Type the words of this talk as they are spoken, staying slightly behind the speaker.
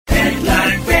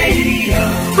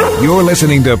You're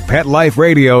listening to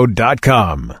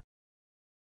PetLifeRadio.com.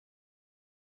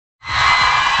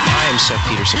 Hi, I'm Seth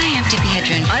Peterson. Hi, I'm Tippi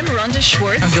Hedren. I'm Rhonda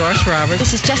Schwartz. I'm Doris Roberts.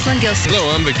 This is Jessalyn Gilson.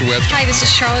 Hello, I'm Victor Webb. Hi, this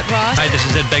is Charlotte Ross. Hi, this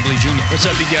is Ed Begley Jr. What's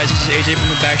up, you guys? This is AJ from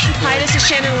the Backstreet Boys. Hi, this is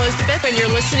Shannon Elizabeth, and you're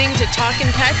listening to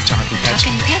Talkin' Pets. Talking Pets.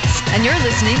 Talking Pets. And you're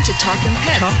listening to Talkin'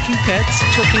 Pets. Talking Pets.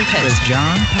 Talking Pets. With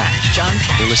John Patch. John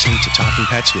Patch. You're listening to Talking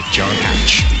Pets with John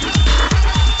Patch.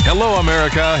 Hello,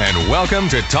 America, and welcome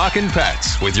to Talkin'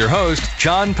 Pets with your host,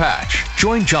 John Patch.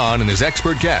 Join John and his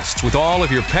expert guests with all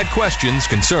of your pet questions,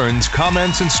 concerns,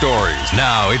 comments, and stories.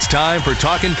 Now it's time for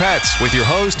Talkin' Pets with your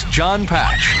host, John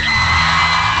Patch.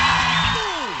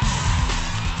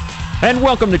 And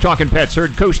welcome to Talkin' Pets,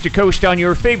 heard coast to coast on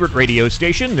your favorite radio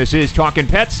station. This is Talkin'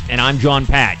 Pets, and I'm John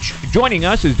Patch. Joining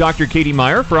us is Dr. Katie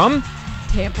Meyer from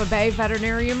Tampa Bay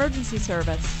Veterinary Emergency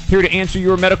Service. Here to answer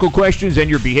your medical questions and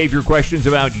your behavior questions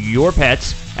about your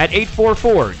pets at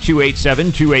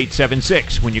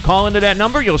 844-287-2876. When you call into that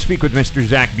number, you'll speak with Mr.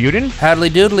 Zach Buden. Howdly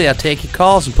doodly, I'll take your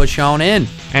calls and put you on in.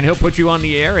 And he'll put you on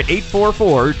the air at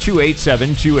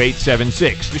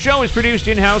 844-287-2876. The show is produced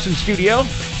in-house in studio,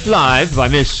 live by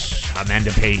Miss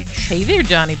Amanda Page. Hey there,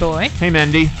 Johnny boy. Hey,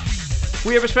 Mandy.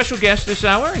 We have a special guest this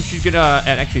hour, and she's gonna.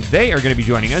 Actually, they are going to be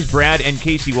joining us. Brad and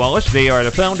Casey Wallace. They are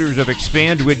the founders of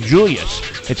Expand with Julius.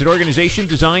 It's an organization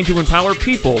designed to empower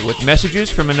people with messages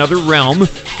from another realm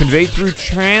conveyed through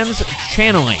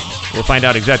trans-channeling. We'll find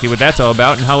out exactly what that's all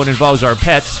about and how it involves our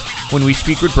pets when we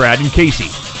speak with Brad and Casey.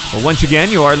 Well, once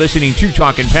again, you are listening to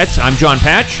Talkin' Pets. I'm John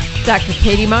Patch. Dr.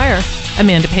 Katie Meyer.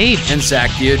 Amanda Page. And Zach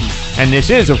Buden. And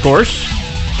this is, of course,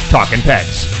 Talkin'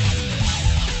 Pets.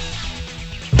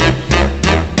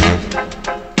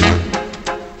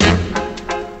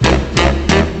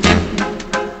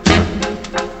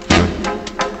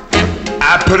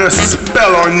 I put a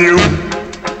spell on you.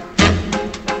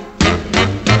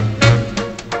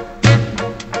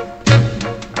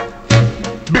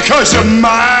 Because you're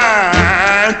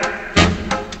mine.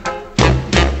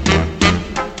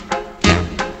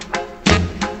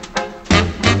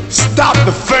 Stop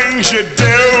the things you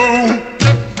do.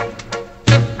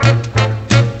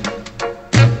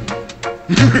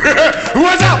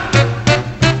 What's up?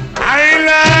 I ain't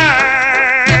lying.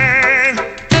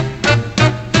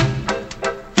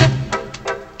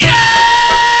 Yeah,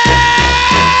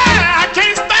 I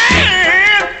can't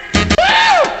stand.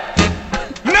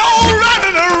 Woo! No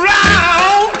running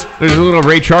around. There's a little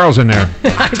Ray Charles in there.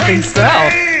 I think so.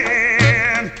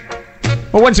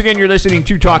 Well, once again, you're listening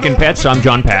to Talkin' Pets. I'm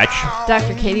John Patch.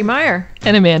 Dr. Katie Meyer.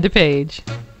 And Amanda Page.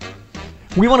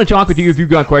 We want to talk with you if you've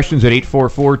got questions at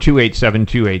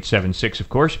 844-287-2876, of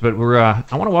course. But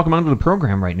I want to welcome onto the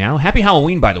program right now. Happy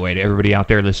Halloween, by the way, to everybody out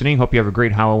there listening. Hope you have a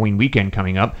great Halloween weekend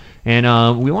coming up. And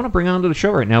we want to bring onto the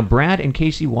show right now Brad and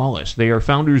Casey Wallace. They are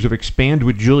founders of Expand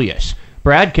with Julius.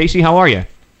 Brad, Casey, how are you?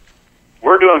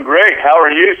 We're doing great. How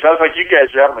are you? Sounds like you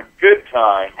guys are having a good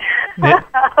time.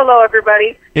 Hello,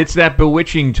 everybody. It's that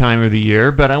bewitching time of the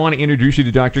year, but I want to introduce you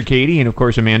to Dr. Katie and, of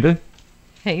course, Amanda.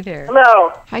 Hey there.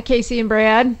 Hello. Hi, Casey and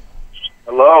Brad.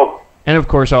 Hello. And, of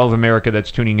course, all of America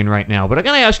that's tuning in right now. But I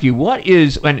got to ask you, what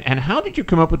is, and how did you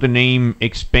come up with the name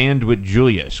Expand with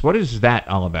Julius? What is that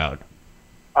all about?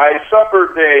 I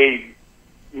suffered a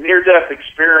near-death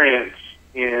experience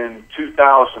in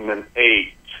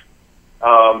 2008.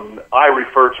 I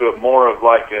refer to it more of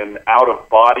like an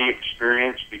out-of-body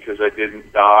experience because I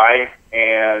didn't die.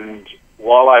 And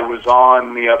while I was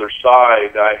on the other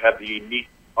side, I had the unique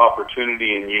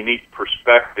opportunity and unique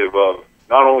perspective of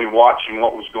not only watching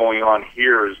what was going on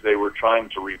here as they were trying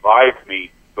to revive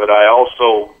me, but I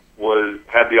also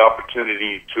had the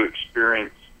opportunity to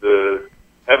experience the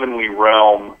heavenly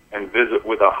realm and visit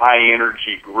with a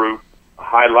high-energy group, a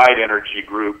high-light energy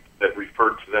group that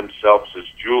referred to themselves as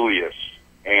Julius.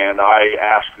 And I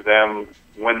asked them,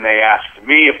 when they asked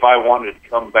me if I wanted to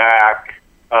come back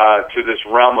to this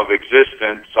realm of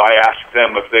existence, I asked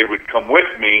them if they would come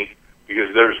with me,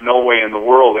 because there's no way in the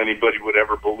world anybody would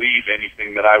ever believe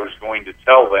anything that I was going to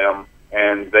tell them,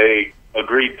 and they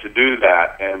agreed to do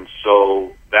that. And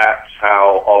so that's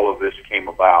how all of this came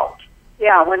about.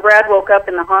 Yeah, when Brad woke up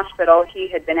in the hospital, he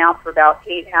had been out for about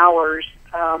 8 hours.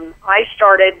 I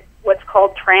started what's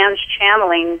called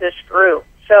trans-channeling this group.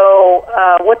 So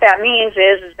what that means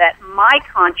is that my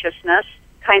consciousness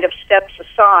kind of steps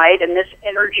aside, and this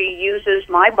energy uses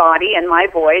my body and my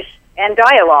voice and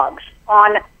dialogues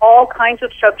on all kinds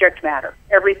of subject matter,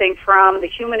 everything from the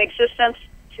human existence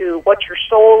to what your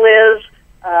soul is,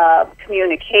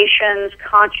 communications,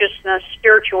 consciousness,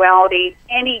 spirituality,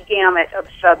 any gamut of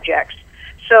subjects.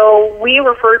 So we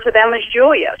refer to them as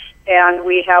Julius, and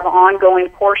we have ongoing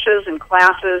courses and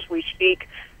classes. We speak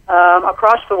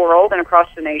across the world and across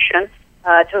the nation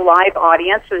to live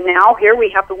audience. And now here we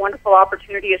have the wonderful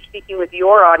opportunity of speaking with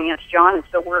your audience, John, and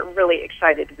so we're really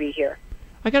excited to be here.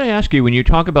 I got to ask you, when you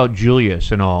talk about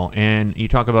Julius and all, and you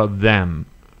talk about them,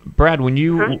 Brad,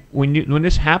 when when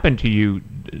this happened to you,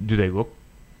 do they look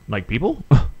like people?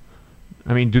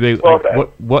 I mean, do they? Well,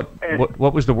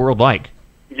 what was the world like?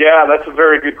 Yeah, that's a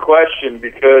very good question,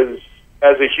 because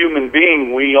as a human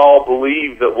being, we all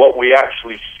believe that what we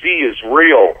actually see is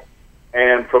real.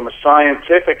 And from a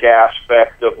scientific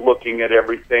aspect of looking at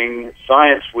everything,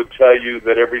 science would tell you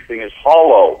that everything is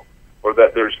hollow, or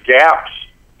that there's gaps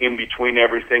in between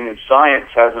everything, and science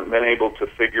hasn't been able to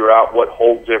figure out what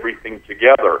holds everything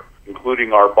together,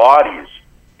 including our bodies.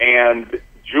 And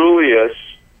Julius,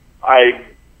 I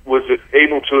was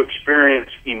able to experience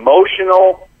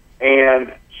emotional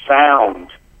and sound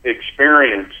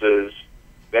experiences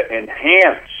that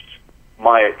enhanced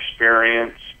my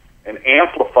experience and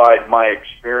amplified my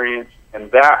experience,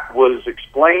 and that was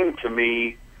explained to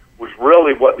me was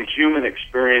really what the human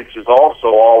experience is also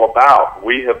all about.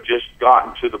 We have just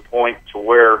gotten to the point to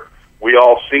where we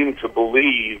all seem to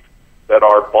believe that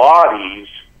our bodies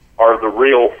are the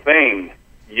real thing,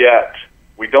 yet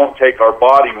we don't take our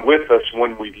body with us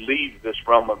when we leave this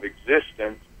realm of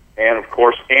existence, and of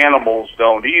course animals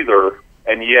don't either,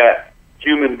 and yet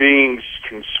human beings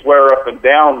can swear up and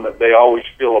down that they always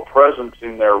feel a presence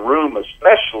in their room,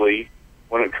 especially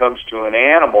when it comes to an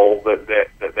animal that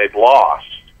they've lost.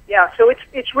 Yeah, so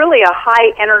it's really a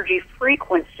high energy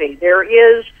frequency. There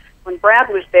is, when Brad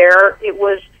was there, it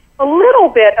was a little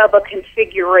bit of a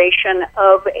configuration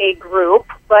of a group,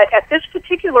 but at this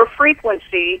particular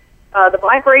frequency, the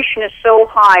vibration is so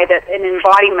high that an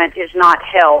embodiment is not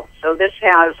held. So this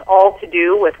has all to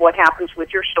do with what happens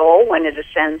with your soul when it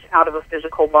ascends out of a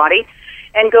physical body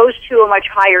and goes to a much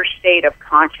higher state of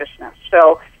consciousness.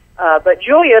 So, but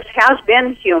Julius has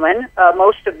been human.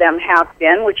 Most of them have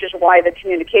been, which is why the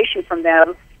communication from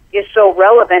them is so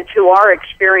relevant to our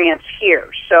experience here.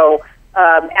 So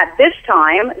at this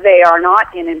time, they are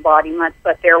not in embodiment,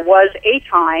 but there was a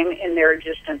time in their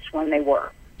existence when they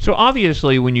were. So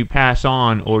obviously, when you pass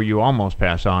on, or you almost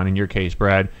pass on, in your case,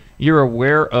 Brad, you're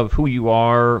aware of who you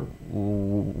are,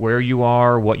 where you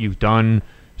are, what you've done.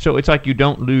 So it's like you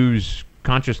don't lose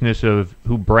consciousness of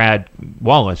who Brad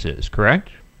Wallace is, correct?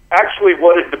 Actually,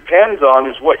 what it depends on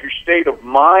is what your state of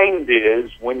mind is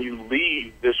when you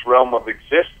leave this realm of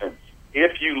existence.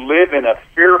 If you live in a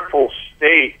fearful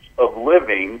state of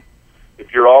living,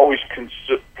 if you're always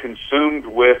consumed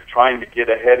with trying to get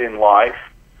ahead in life,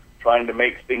 trying to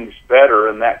make things better,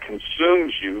 and that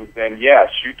consumes you, then yes,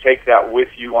 you take that with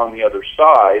you on the other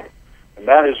side, and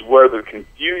that is where the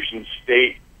confusion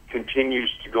state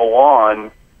continues to go on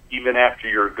even after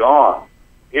you're gone.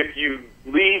 If you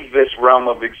leave this realm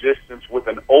of existence with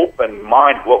an open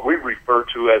mind, what we refer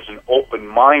to as an open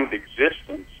mind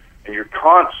existence, and you're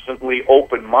constantly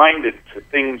open-minded to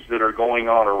things that are going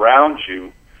on around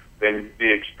you, then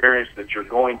the experience that you're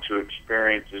going to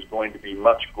experience is going to be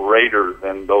much greater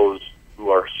than those who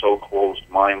are so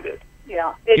closed-minded.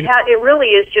 Yeah, it really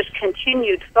is just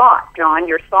continued thought, John.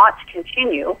 Your thoughts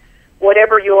continue.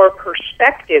 Whatever your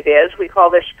perspective is, we call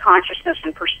this consciousness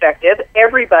and perspective.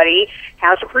 Everybody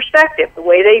has a perspective, the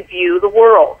way they view the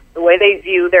world, the way they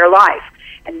view their life.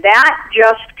 And that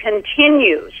just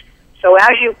continues. So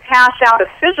as you pass out of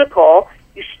physical,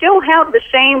 you still have the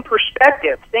same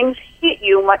perspective. Things hit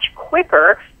you much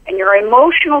quicker, and your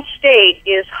emotional state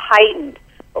is heightened.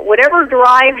 But whatever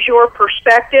drives your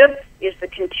perspective is the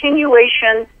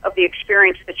continuation of the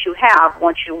experience that you have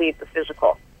once you leave the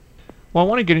physical. Well, I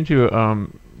want to get into,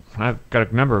 I've got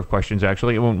a number of questions,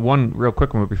 actually. One real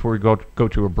quick one before we go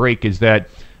to a break is that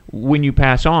when you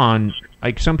pass on,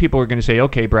 like some people are going to say,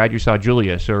 okay, Brad, you saw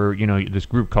Julius, or, you know, this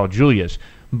group called Julius.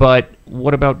 But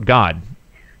what about God?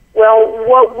 Well,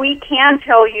 what we can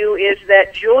tell you is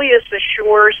that Julius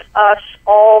assures us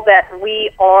all that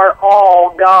we are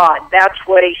all God. That's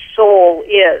what a soul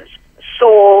is. A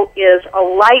soul is a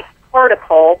light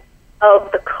particle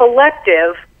of the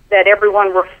collective that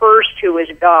everyone refers to as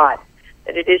God.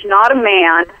 That it is not a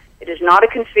man, it is not a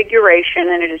configuration,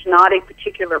 and it is not a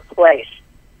particular place.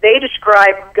 They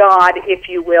describe God, if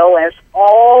you will, as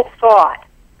all thought,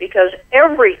 because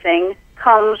everything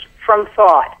comes from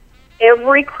thought.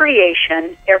 Every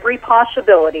creation, every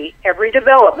possibility, every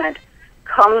development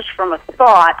comes from a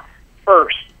thought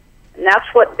first. And that's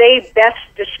what they best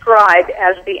describe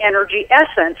as the energy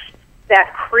essence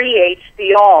that creates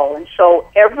the all. And so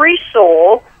every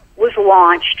soul was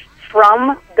launched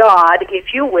from God,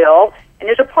 if you will, and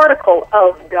is a particle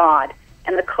of God.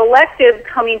 And the collective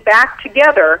coming back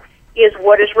together is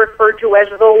what is referred to as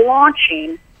the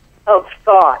launching of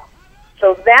thought.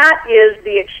 So that is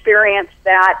the experience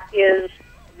that is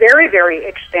very, very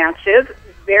expansive,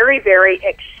 very, very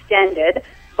extended.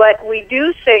 But we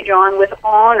do say, John, with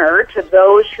honor to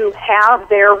those who have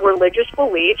their religious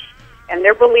beliefs and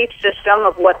their belief system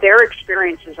of what their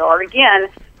experiences are. Again,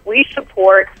 we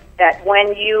support that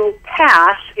when you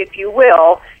pass, if you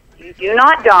will, you do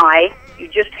not die, you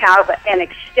just have an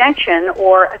extension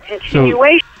or a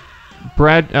continuation. So,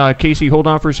 Brad, Casey, hold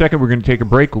on for a second. We're going to take a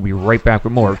break. We'll be right back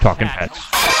with more of Talking Pets.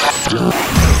 We'll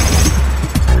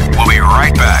be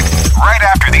right back, right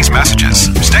after these messages.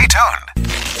 Stay tuned.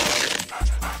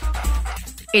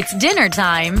 It's dinner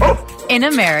time in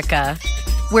America,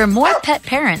 where more pet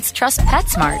parents trust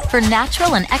PetSmart for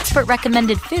natural and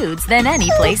expert-recommended foods than any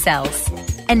place else.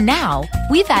 And now,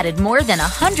 we've added more than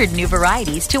 100 new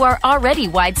varieties to our already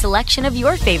wide selection of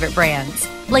your favorite brands,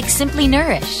 like Simply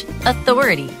Nourish,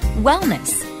 Authority,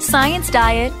 Wellness, Science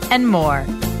Diet, and more.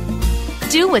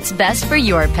 Do what's best for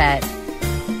your pet.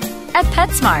 At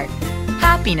PetSmart,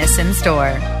 happiness in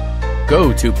store.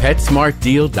 Go to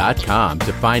PetSmartDeal.com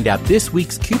to find out this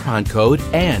week's coupon code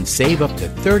and save up to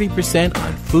 30%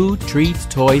 on food, treats,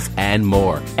 toys, and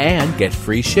more. And get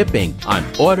free shipping on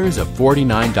orders of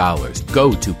 $49.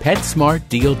 Go to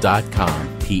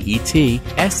PetSmartDeal.com.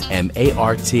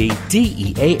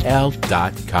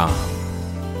 PetSmartDeal.com.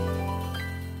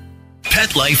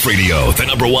 Pet Life Radio, the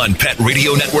 #1 pet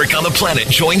radio network on the planet,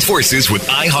 joins forces with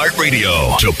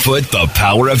iHeartRadio to put the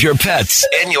power of your pets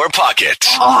in your pocket.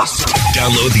 Awesome!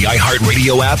 Download the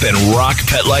iHeartRadio app and rock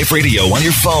Pet Life Radio on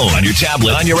your phone, on your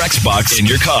tablet, on your Xbox, in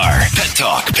your car. Pet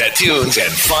talk, pet tunes,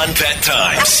 and fun pet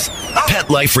times. Pet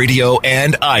Life Radio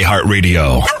and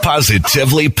iHeartRadio.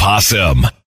 Positively Possum.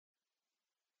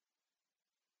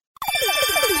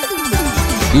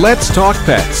 Let's Talk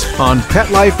Pets on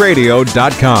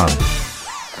PetLifeRadio.com.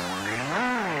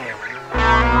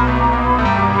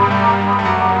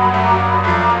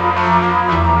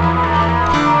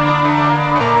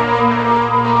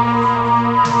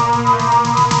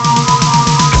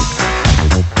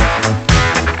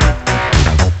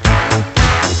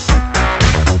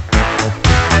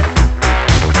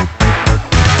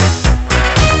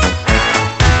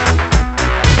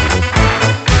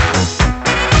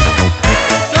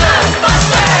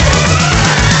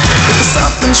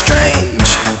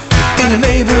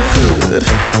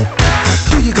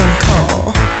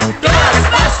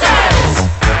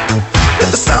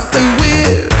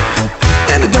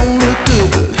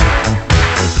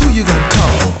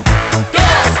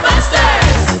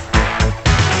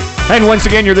 And once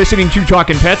again, you're listening to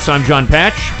Talking Pets. I'm John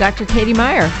Patch. Dr. Katie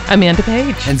Meyer. Amanda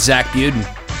Page. And Zach Buden.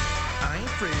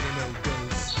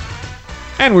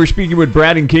 And we're speaking with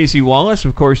Brad and Casey Wallace.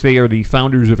 Of course, they are the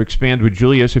founders of Expand with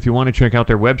Julius. If you want to check out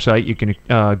their website, you can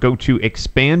go to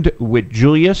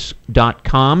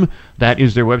expandwithjulius.com. That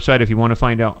is their website if you want to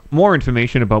find out more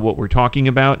information about what we're talking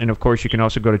about. And, of course, you can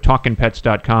also go to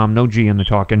talkinpets.com, no G in the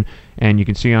talking, and you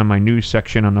can see on my news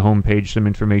section on the homepage some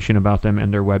information about them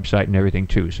and their website and everything,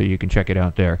 too, so you can check it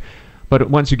out there. But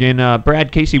once again,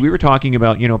 Brad, Casey, we were talking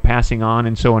about, passing on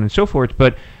and so on and so forth,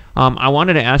 but I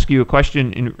wanted to ask you a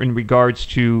question in regards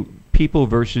to people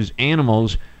versus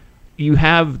animals. You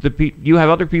have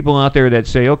other people out there that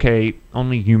say, okay,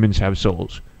 only humans have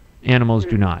souls, animals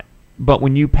do not. But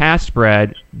when you passed,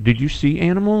 Brad, did you see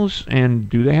animals, and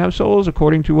do they have souls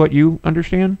according to what you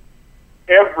understand?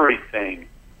 Everything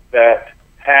that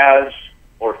has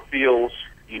or feels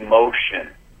emotion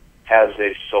has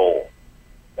a soul.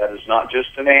 That is not just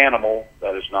an animal.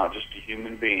 That is not just a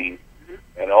human being.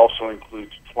 It also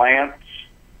includes plants,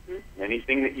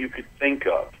 anything that you could think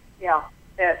of. Yeah,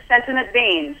 sentient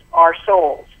beings are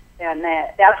souls, and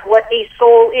that's what a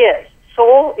soul is.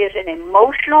 Soul is an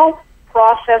emotional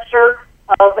processor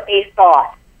of a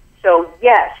thought. So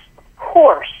yes, of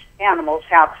course, animals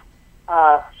have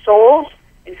souls.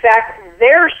 In fact,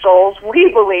 their souls,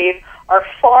 we believe, are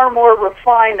far more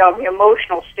refined on the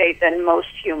emotional state than most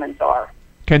humans are.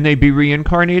 Can they be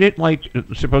reincarnated like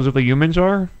supposedly humans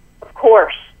are? Of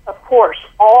course.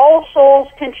 All souls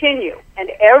continue, and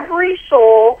every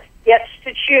soul gets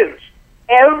to choose.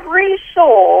 Every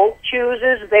soul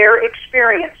chooses their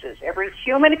experiences. Every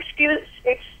human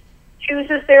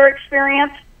chooses their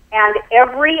experience, and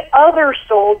every other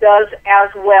soul does as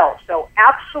well. So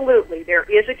absolutely, there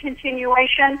is a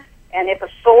continuation, and if a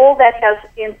soul that has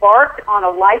embarked on a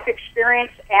life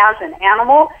experience as an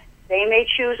animal, they may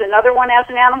choose another one as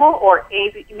an animal, or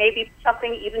maybe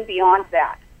something even beyond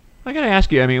that. I got to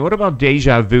ask you, what about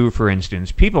deja vu, for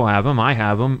instance? People have them. I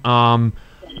have them.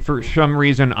 For some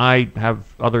reason, I have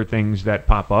other things that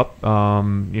pop up.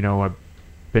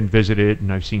 been visited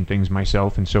and I've seen things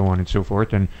myself and so on and so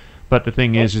forth. But the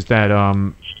thing is that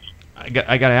I got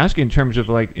to ask you, in terms of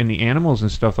like in the animals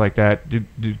and stuff like that,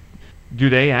 do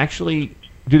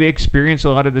they experience a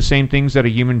lot of the same things that a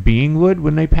human being would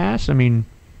when they pass? I mean,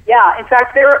 yeah. In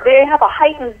fact, they have a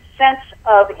heightened sense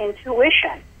of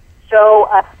intuition. So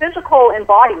a physical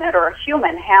embodiment, or a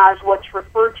human, has what's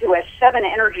referred to as 7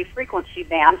 energy frequency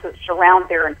bands that surround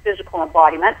their physical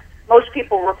embodiment. Most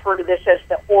people refer to this as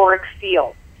the auric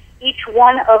field. Each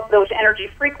one of those energy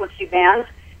frequency bands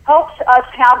helps us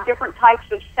have different types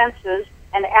of senses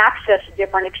and access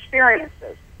different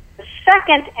experiences. The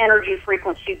second energy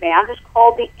frequency band is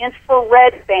called the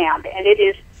infrared band, and it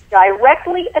is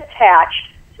directly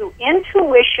attached to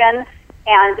intuition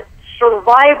and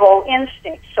survival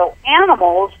instincts. So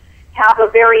animals have a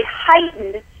very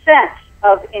heightened sense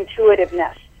of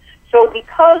intuitiveness. So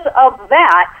because of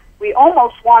that, we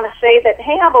almost want to say that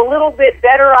they have a little bit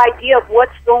better idea of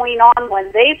what's going on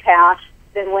when they pass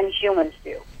than when humans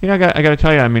do. You know, I got to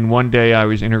tell you, I mean, one day I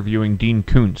was interviewing Dean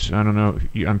Koontz. I don't know,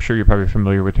 I'm sure you're probably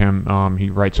familiar with him. He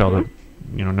writes all the,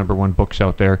 #1 books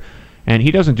out there. And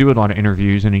he doesn't do a lot of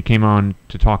interviews, and he came on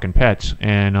to Talkin' Pets.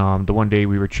 And the one day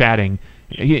we were chatting,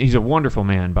 he's a wonderful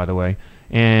man, by the way,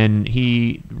 and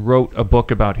he wrote a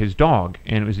book about his dog,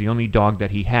 and it was the only dog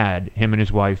that he had. Him and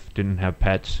his wife didn't have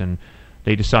pets, and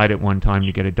they decided one time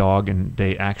to get a dog, and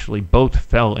they actually both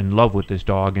fell in love with this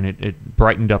dog, and it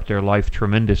brightened up their life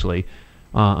tremendously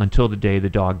until the day the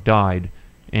dog died.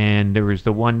 And there was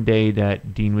the one day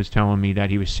that Dean was telling me that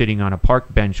he was sitting on a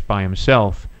park bench by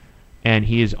himself, and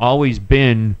he has always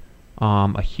been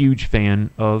a huge fan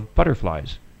of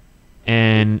butterflies.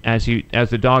 And as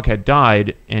the dog had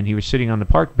died and he was sitting on the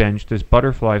park bench, this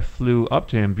butterfly flew up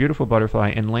to him, beautiful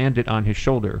butterfly, and landed on his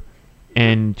shoulder.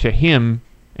 And to him,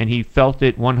 and he felt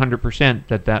it 100%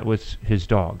 that was his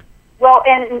dog. Well,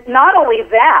 and not only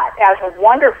that, as a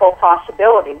wonderful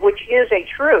possibility, which is a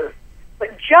truth,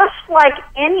 but just like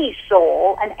any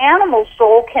soul, an animal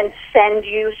soul can send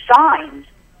you signs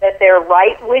that they're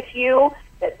right with you,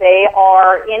 that they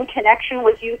are in connection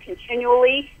with you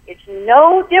continually. It's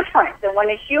no different than when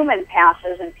a human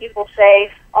passes and people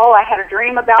say, oh, I had a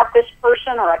dream about this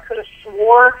person, or I could have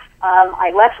swore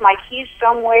I left my keys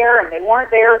somewhere and they weren't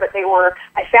there, but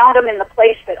I found them in the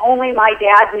place that only my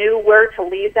dad knew where to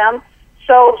leave them.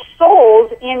 So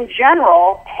souls in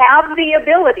general have the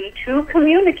ability to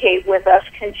communicate with us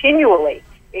continually.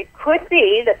 It could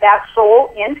be that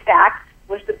soul, in fact,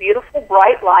 was the beautiful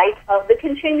bright light of the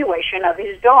continuation of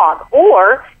his dog.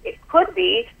 Or it could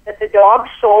be that the dog's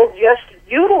soul just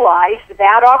utilized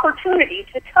that opportunity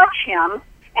to touch him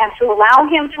and to allow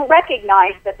him to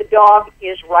recognize that the dog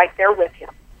is right there with him.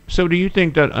 So do you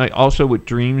think that also with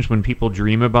dreams, when people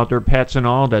dream about their pets and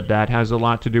all, that has a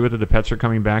lot to do with it? The pets are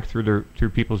coming back through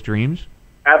people's dreams?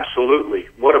 Absolutely.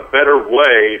 What a better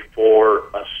way for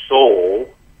a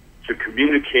soul to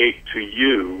communicate to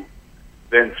you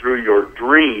than through your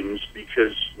dreams,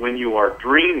 because when you are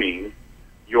dreaming,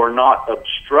 you're not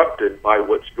obstructed by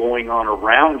what's going on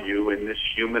around you in this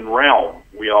human realm.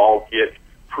 We all get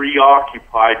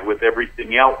preoccupied with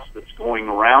everything else that's going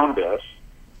on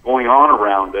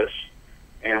around us,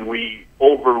 and we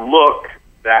overlook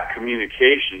that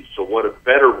communication. So what a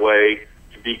better way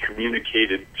to be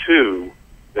communicated to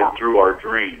than through our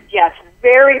dreams. Yes,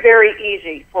 very, very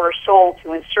easy for a soul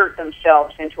to insert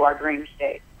themselves into our dream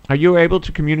state. Are you able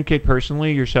to communicate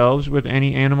personally yourselves with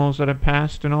any animals that have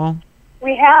passed and all?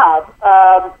 We have.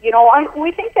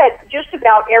 We think that just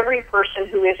about every person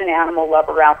who is an animal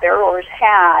lover out there or has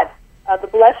had the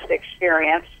blessed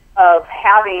experience of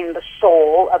having the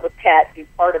soul of a pet be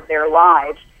part of their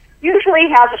lives usually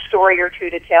has a story or two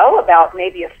to tell about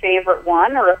maybe a favorite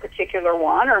one or a particular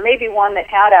one, or maybe one that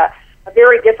had a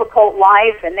very difficult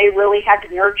life and they really had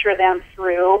to nurture them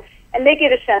through, and they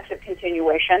get a sense of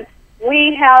continuation.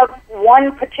 We have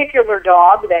one particular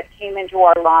dog that came into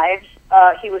our lives.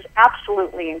 He was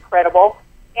absolutely incredible,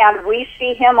 and we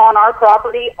see him on our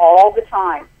property all the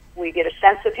time. We get a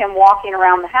sense of him walking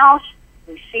around the house.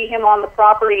 We see him on the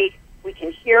property. We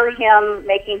can hear him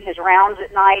making his rounds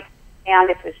at night, and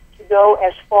if it's to go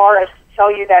as far as to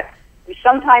tell you that we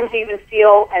sometimes even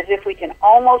feel as if we can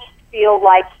almost feel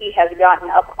like he has gotten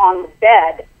up on the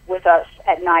bed with us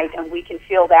at night, and we can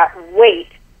feel that weight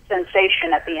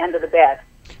sensation at the end of the bed.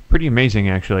 Pretty amazing,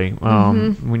 actually,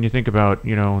 when you think about,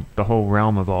 the whole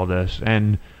realm of all this.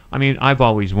 And, I mean, I've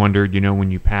always wondered,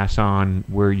 when you pass on,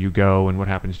 where you go and what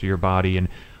happens to your body. And,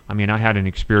 I mean, I had an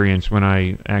experience when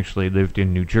I actually lived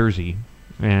in New Jersey.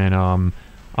 And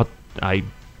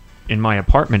in my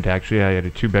apartment, actually, I had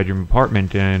a 2-bedroom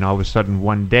apartment, and all of a sudden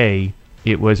one day,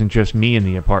 it wasn't just me in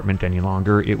the apartment any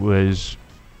longer. It was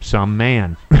some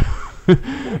man.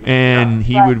 And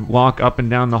he would walk up and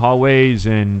down the hallways,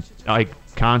 and like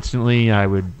constantly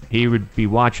he would be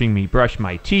watching me brush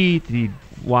my teeth. He'd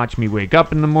watch me wake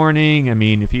up in the morning. I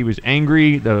mean, if he was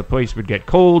angry, the place would get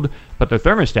cold, but the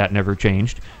thermostat never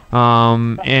changed.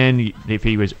 And if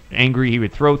he was angry, he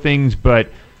would throw things, but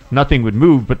nothing would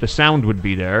move, but the sound would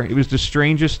be there. It was the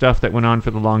strangest stuff that went on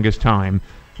for the longest time,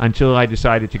 until I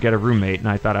decided to get a roommate, and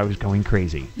I thought I was going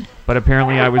crazy. But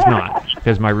apparently I was not,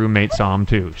 because my roommate saw him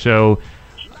too. So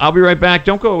I'll be right back.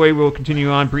 Don't go away. We'll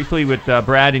continue on briefly with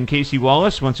Brad and Casey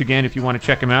Wallace. Once again, if you want to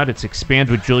check them out, it's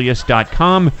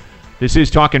expandwithjulius.com. This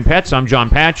is Talkin' Pets. I'm John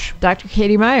Patch. Dr.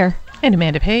 Katie Meyer. And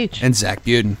Amanda Page. And Zach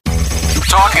Buden.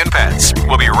 Talkin' Pets.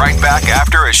 We'll be right back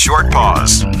after a short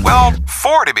pause. Well,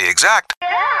 4 to be exact.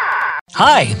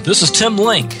 Hi, this is Tim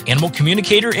Link, animal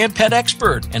communicator and pet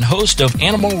expert and host of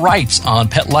Animal Rights on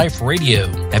Pet Life Radio.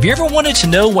 Have you ever wanted to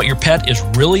know what your pet is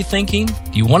really thinking?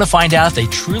 Do you want to find out if they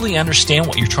truly understand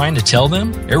what you're trying to tell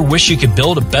them? Ever wish you could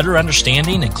build a better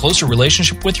understanding and closer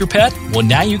relationship with your pet? Well,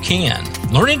 now you can.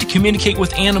 Learning to communicate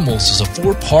with animals is a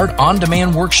 4-part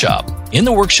on-demand workshop. In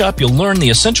the workshop, you'll learn the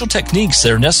essential techniques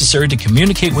that are necessary to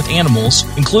communicate with animals,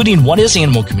 including what is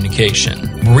animal communication,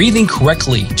 breathing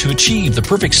correctly to achieve the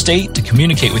perfect state to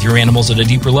communicate with your animals at a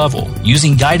deeper level,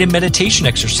 using guided meditation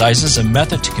exercises and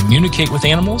method to communicate with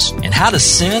animals, and how to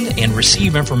send and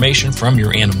receive information from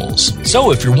your animals.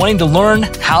 So if you're wanting to learn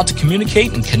how to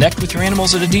communicate and connect with your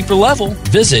animals at a deeper level,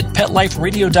 visit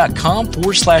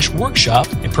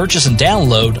PetLifeRadio.com/workshop and purchase and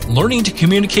download Learning to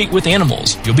Communicate with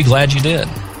Animals. You'll be glad you did.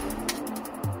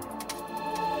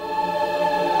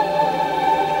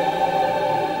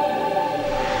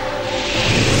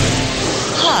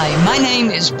 My name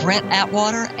is Brent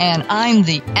Atwater, and I'm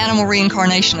the Animal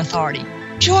Reincarnation Authority.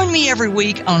 Join me every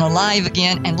week on Alive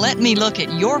Again and let me look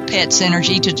at your pet's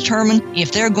energy to determine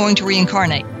if they're going to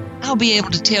reincarnate. I'll be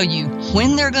able to tell you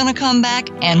when they're going to come back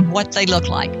and what they look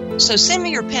like. So send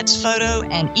me your pet's photo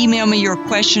and email me your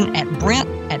question at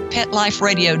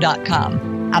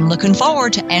brent@petliferadio.com. I'm looking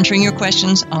forward to answering your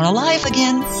questions on Alive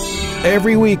Again.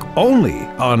 Every week only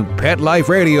on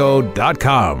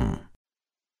PetLifeRadio.com.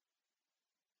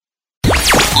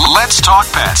 Let's talk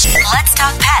pets. Let's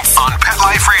talk pets On Pet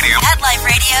Life Radio. Pet Life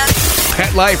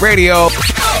Radio.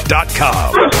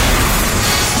 PetLifeRadio.com.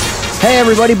 Hey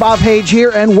everybody, Bob Page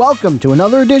here, and welcome to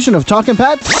another edition of Talkin'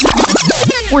 Pets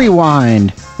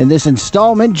Rewind. In this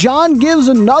installment, John gives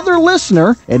another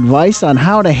listener advice on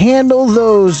how to handle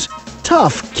those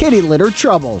tough kitty litter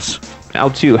troubles.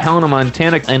 Out to Helena,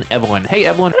 Montana, and Evelyn. Hey,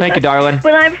 Evelyn. Thank you, darling.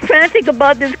 When I'm frantic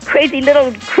about this crazy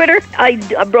little critter, I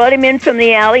brought him in from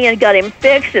the alley and got him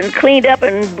fixed and cleaned up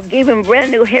and gave him a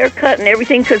brand new haircut and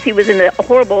everything because he was in a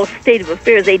horrible state of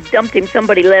affairs. They dumped him.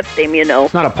 Somebody left him, you know.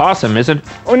 It's not a possum, is it?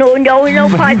 Oh, no,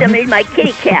 possum. He's my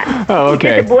kitty cat. Oh,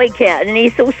 okay. He's a boy cat, and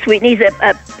he's so sweet. And he's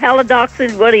a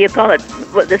paladoxid, what do you call it?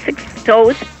 What, the 6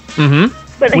 toes? Mm-hmm.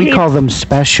 But we call them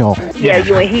special. Yeah,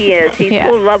 he is. He's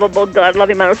so lovable. God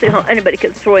love him. I don't see how anybody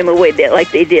could throw him away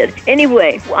like they did.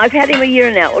 Anyway, I've had him a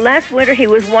year now. Last winter, he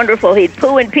was wonderful. He'd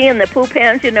poo and pee in the poo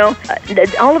pans, you know.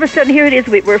 All of a sudden, here it is.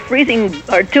 We're freezing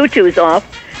our tutus off.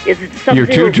 Is it something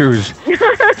your tutus.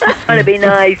 Trying to be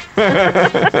nice.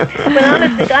 But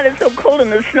honest to God, it's so cold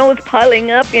and the snow is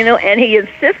piling up, you know, and he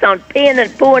insists on peeing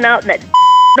and pooing out in that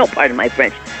no, pardon my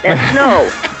French, that snow.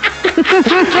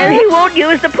 And he won't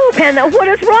use the poo pan. Now, what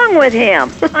is wrong with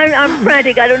him? I'm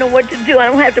frantic. I don't know what to do. I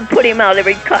don't have to put him out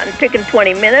every cotton picking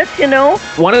 20 minutes, you know?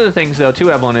 One of the things, though,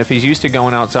 too, Evelyn, if he's used to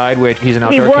going outside, which he's an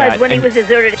outdoor cat. He was when he was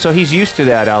deserted. So he's used to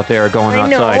that out there going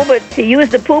outside. I know, but he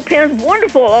used the poo pans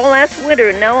wonderful all last winter,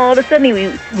 and now all of a sudden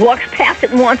he walks past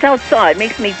it and wants outside.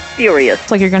 Makes me furious.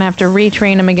 It's like you're going to have to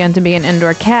retrain him again to be an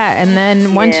indoor cat, and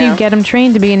then once you get him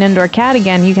trained to be an indoor cat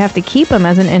again, you have to keep him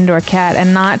as an indoor cat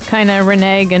and not kind of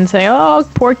renege and say, oh,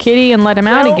 poor kitty, and let him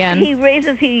out again. He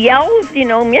yells, you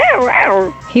know,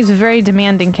 meow. He's a very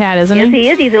demanding cat, isn't he? Yes, he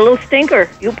is. He's a little stinker.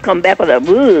 You come back with a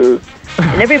boo.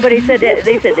 And everybody said that.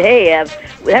 They said, hey,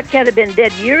 that cat had been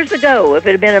dead years ago if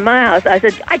it had been in my house. I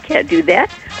said, I can't do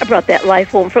that. I brought that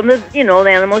life home from the, the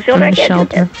animal shelter. I can't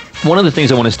do that. One of the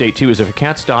things I want to state, too, is if a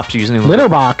cat stops using the litter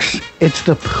box, it's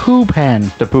the poo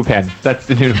pen. The poo pen. That's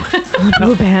the new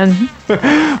poo pen.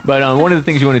 But one of the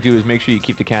things you want to do is make sure you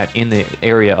keep the cat in the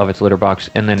area of its litter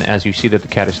box, and then as you see that the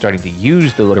cat is starting to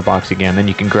use the litter box again, then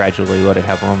you can gradually let it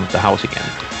have room at the house again.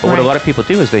 But what a lot of people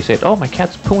do is they say, oh, my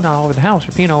cat's pooing all over the house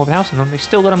or peeing all over the house, and then they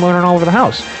still let him run all over the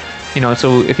house. You know,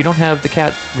 so if you don't have the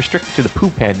cat restricted to the poo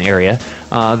pen area,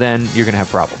 then you're going to have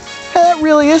a problem. That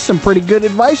really is some pretty good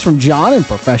advice from John and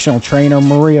professional trainer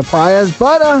Maria Prias,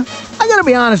 but I gotta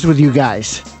be honest with you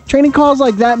guys. Training calls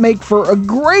like that make for a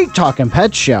great Talking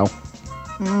Pets show.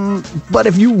 But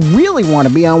if you really want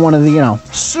to be on one of the,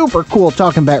 super cool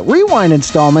Talking Pet Rewind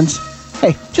installments,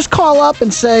 hey, just call up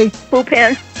and say, Poo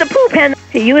pen. The poo pen.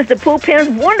 To use the poo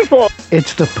pen, wonderful.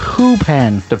 It's the poo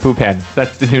pen. The poo pen.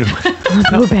 That's the new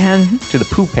Poo pen. to the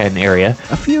poo pen area.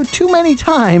 A few too many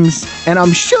times, and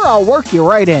I'm sure I'll work you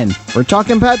right in. For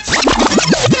Talking Pets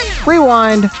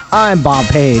Rewind, I'm Bob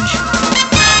Page.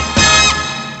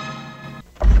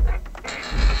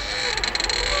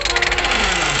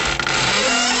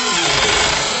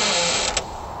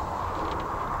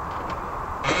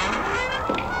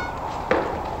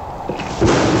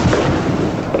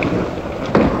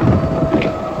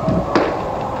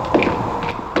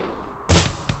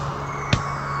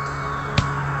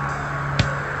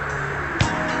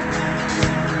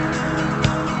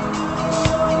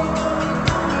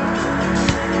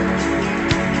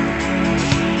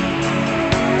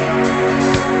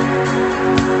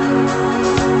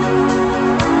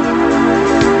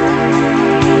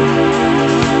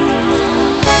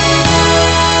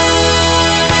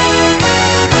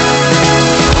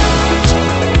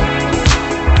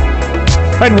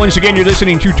 And once again, you're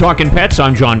listening to Talking Pets.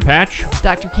 I'm John Patch.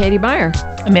 Dr. Katie Meyer.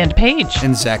 Amanda Page.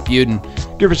 And Zach Buden.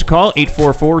 Give us a call,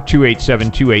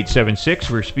 844-287-2876.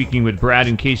 We're speaking with Brad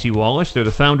and Casey Wallace. They're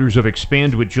the founders of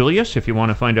Expand with Julius. If you want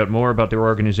to find out more about their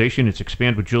organization, it's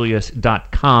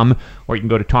expandwithjulius.com, or you can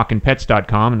go to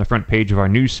talkingpets.com. In the front page of our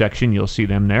news section, you'll see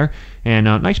them there. And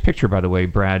nice picture, by the way,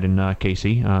 Brad and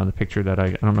Casey. The picture that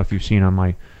I don't know if you've seen on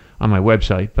my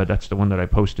website, but that's the one that I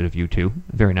posted of you two.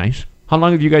 Very nice. How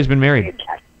long have you guys been married?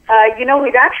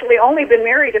 We've actually only been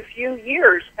married a few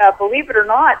years. Believe it or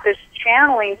not, this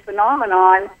channeling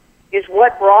phenomenon is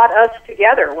what brought us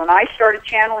together. When I started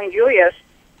channeling Julius,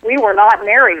 we were not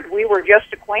married. We were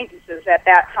just acquaintances at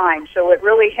that time. So it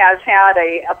really has had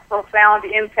a profound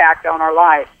impact on our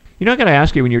lives. You know, I got to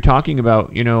ask you, when you're talking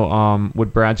about,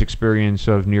 what Brad's experience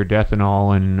of near-death and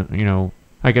all, and,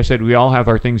 like I said, we all have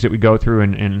our things that we go through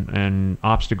and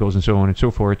obstacles and so on and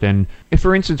so forth. And if,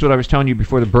 for instance, what I was telling you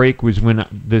before the break was when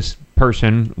this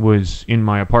person was in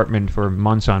my apartment for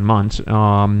months on months,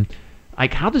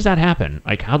 like, how does that happen?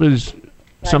 Like, how does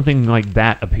something like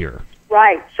that appear?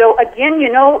 Right. So, again,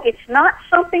 it's not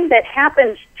something that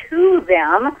happens to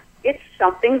them. It's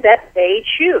something that they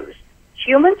choose.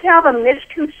 Humans have a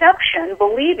misconception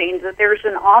believing that there's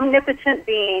an omnipotent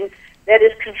being that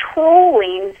is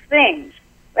controlling things.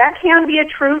 That can be a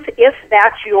truth if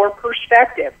that's your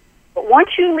perspective. But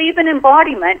once you leave an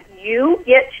embodiment, you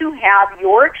get to have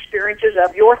your experiences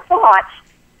of your thoughts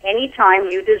anytime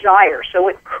you desire. So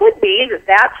it could be that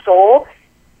that soul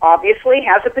obviously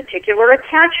has a particular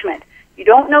attachment. You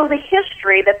don't know the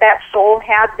history that that soul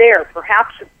had there.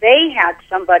 Perhaps they had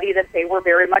somebody that they were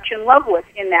very much in love with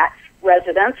in that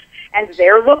residence, and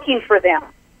they're looking for them,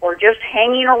 or just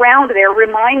hanging around there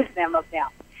reminds them of them.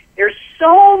 There's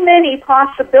so many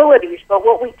possibilities, but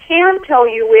what we can tell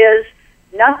you is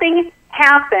nothing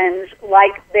happens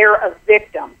like they're a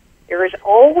victim. There is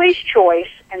always choice,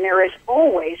 and there is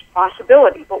always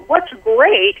possibility. But what's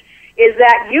great is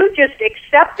that you just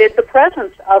accepted the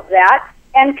presence of that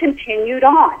and continued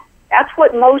on. That's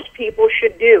what most people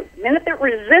should do. The minute that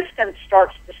resistance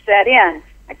starts to set in,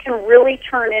 it can really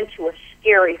turn into a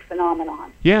scary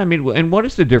phenomenon. Yeah, I mean, and what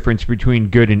is the difference between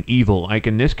good and evil? Like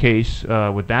in this case,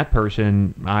 with that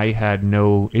person, I had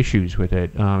no issues with it.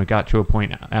 It got to a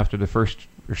point after the first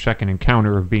or second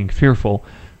encounter of being fearful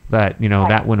that,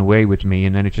 that went away with me,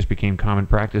 and then it just became common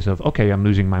practice of, okay, I'm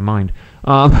losing my mind.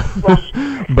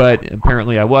 But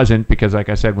apparently I wasn't, because like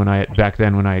I said, back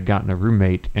then when I had gotten a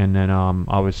roommate, and then all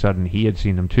of a sudden he had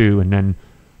seen them too, and then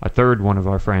a third one of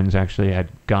our friends actually had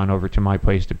gone over to my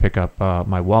place to pick up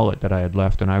my wallet that I had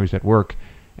left, and I was at work,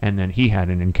 and then he had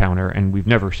an encounter, and we've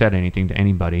never said anything to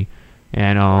anybody.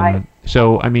 And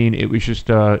so, I mean, it was just,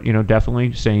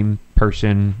 definitely same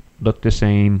person, looked the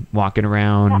same, walking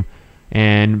around.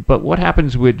 But what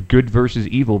happens with good versus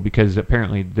evil? Because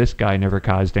apparently this guy never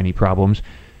caused any problems.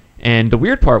 And the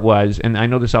weird part was, and I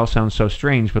know this all sounds so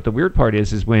strange, but the weird part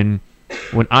is when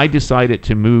I decided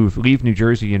to leave New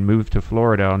Jersey and move to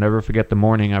Florida, I'll never forget the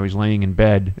morning I was laying in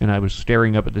bed and I was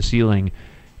staring up at the ceiling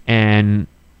and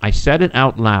I said it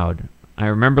out loud. I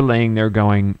remember laying there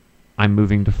going, I'm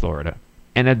moving to Florida.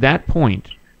 And at that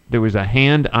point, there was a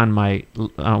hand on my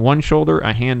one shoulder,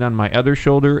 a hand on my other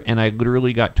shoulder, and I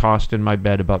literally got tossed in my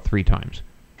bed about 3 times.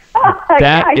 He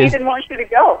didn't want you to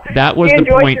go. That was the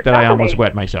point that I almost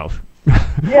wet myself.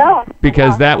 Yeah.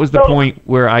 Because that was the point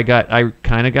where I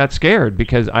kind of got scared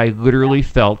because I literally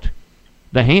felt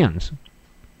the hands.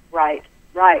 Right.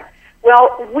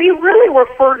 Well, we really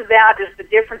refer to that as the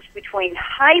difference between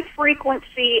high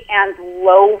frequency and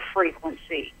low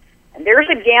frequency. And there's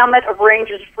a gamut of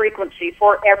ranges of frequency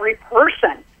for every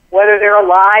person, whether they're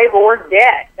alive or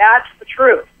dead. That's the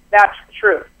truth. That's the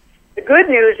truth. The good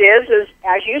news is,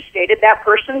 as you stated, that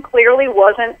person clearly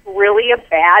wasn't really a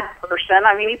bad person.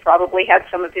 I mean, he probably had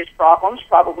some of his problems,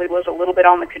 probably was a little bit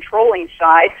on the controlling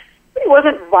side, but he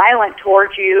wasn't violent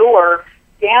towards you or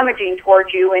damaging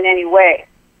towards you in any way.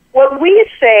 What we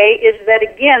say is that,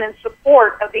 again, in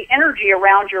support of the energy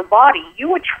around your body,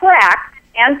 you attract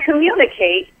and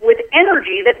communicate with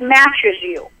energy that matches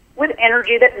you, with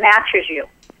energy that matches you.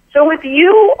 So if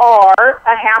you are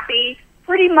a happy,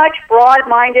 pretty much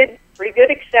broad-minded, pretty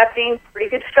good accepting, pretty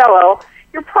good fellow,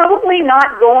 you're probably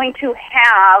not going to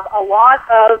have a lot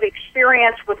of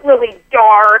experience with really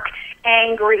dark,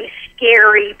 angry,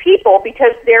 scary people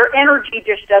because their energy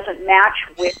just doesn't match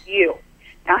with you.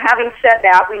 Now, having said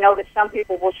that, we know that some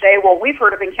people will say, well, we've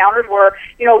heard of encounters where,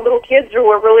 little kids who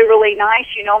are really, really nice,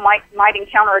 might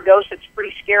encounter a ghost that's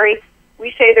pretty scary.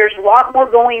 We say there's a lot more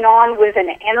going on with an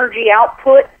energy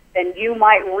output than you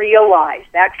might realize.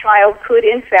 That child could,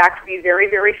 in fact, be very,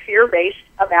 very fear-based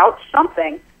about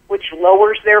something, which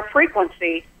lowers their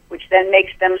frequency, which then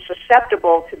makes them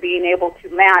susceptible to being able to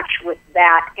match with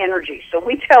that energy. So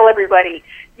we tell everybody,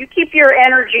 you keep your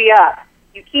energy up,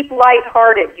 you keep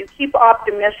lighthearted, you keep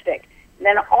optimistic, and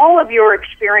then all of your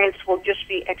experience will just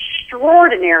be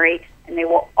extraordinary, and they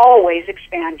will always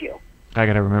expand you. I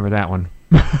got to remember that one.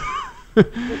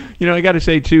 I got to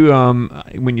say, too,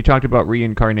 when you talked about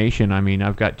reincarnation, I mean,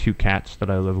 I've got 2 cats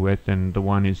that I live with, and the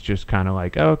one is just kind of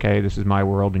like, oh, okay, this is my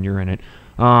world and you're in it.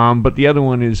 But the other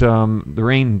one is the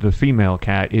Rain, the female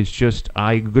cat, is just,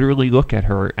 I literally look at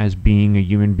her as being a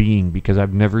human being because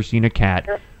I've never seen a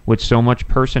cat with so much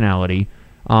personality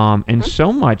and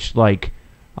so much, like,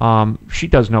 she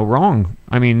does no wrong.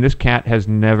 I mean, this cat has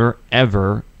never,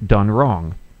 ever done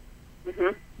wrong.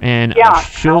 And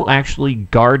she'll actually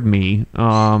guard me,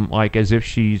 like as if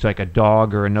she's like a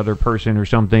dog or another person or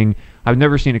something. I've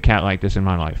never seen a cat like this in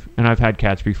my life. And I've had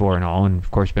cats before and all, and of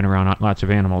course been around lots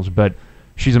of animals, but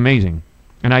she's amazing.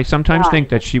 And I sometimes think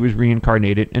that she was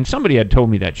reincarnated, and somebody had told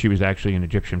me that she was actually an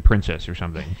Egyptian princess or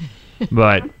something.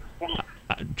 But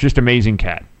just amazing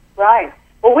cat. Right.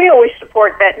 Well, we always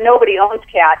support that nobody owns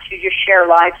cats. You just share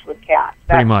lives with cats.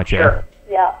 That's pretty much, sure.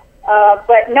 Yeah.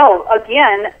 But no,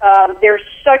 again, there's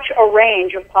such a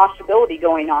range of possibility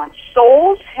going on.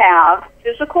 Souls have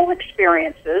physical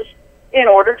experiences in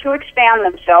order to expand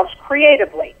themselves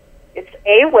creatively. It's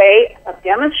a way of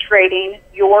demonstrating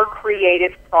your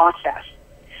creative process.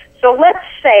 So let's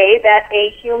say that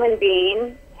a human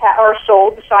being or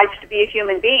soul decides to be a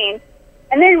human being,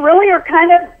 and they really are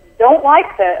kind of don't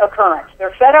like the occurrence.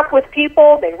 They're fed up with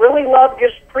people. They really love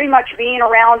just pretty much being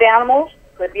around animals.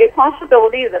 Could be a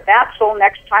possibility that that soul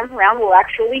next time around will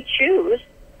actually choose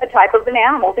a type of an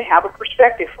animal to have a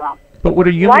perspective from. But would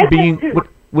a human being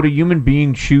would a human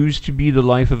being choose to be the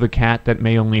life of a cat that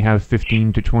may only have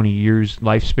 15 to 20 years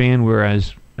lifespan,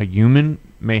 whereas a human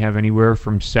may have anywhere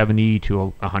from 70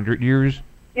 to 100 years?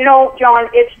 John,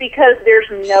 it's because there's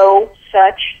no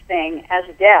such thing as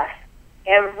death.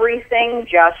 Everything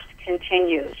just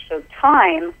continues. So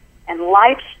time and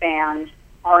lifespans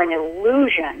are an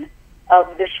illusion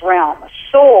of this realm. A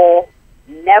soul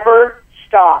never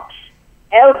stops,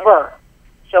 ever.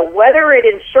 So whether it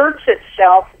inserts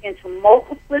itself into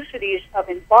multiplicities of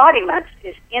embodiments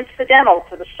is incidental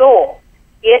to the soul.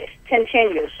 It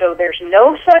continues. So there's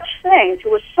no such thing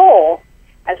to a soul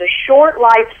as a short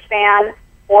lifespan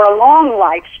or a long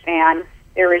lifespan.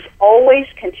 There is always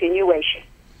continuation.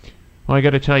 Well, I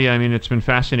got to tell you, I mean, it's been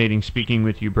fascinating speaking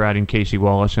with you, Brad and Casey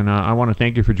Wallace, and I want to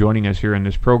thank you for joining us here in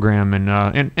this program and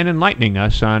enlightening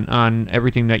us on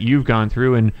everything that you've gone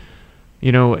through. And,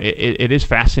 it is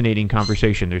fascinating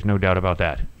conversation. There's no doubt about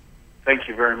that. Thank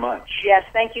you very much. Yes,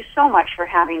 thank you so much for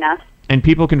having us. And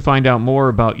people can find out more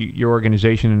about your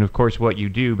organization and, of course, what you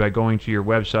do by going to your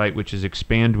website, which is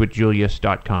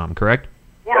expandwithjulius.com, correct?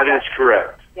 Yeah, that is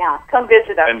correct. Yeah, come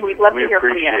visit us. And we'd love to hear from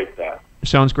you. We appreciate that.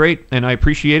 Sounds great, and I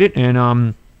appreciate it, and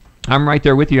I'm right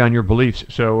there with you on your beliefs.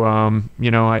 So,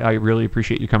 I really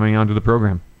appreciate you coming on to the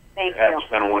program. Thank you. It's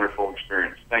been a wonderful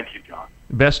experience. Thank you, John.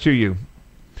 Best to you.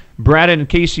 Brad and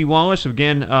Casey Wallace,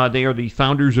 again, they are the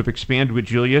founders of Expand with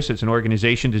Julius. It's an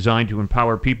organization designed to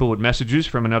empower people with messages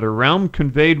from another realm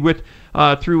conveyed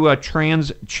through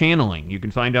trans channeling. You can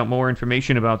find out more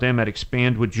information about them at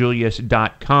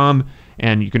expandwithjulius.com.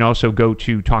 And you can also go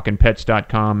to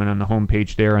talkinpets.com, and on the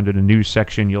homepage there, under the news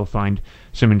section, you'll find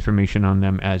some information on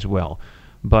them as well.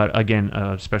 But again,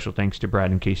 special thanks to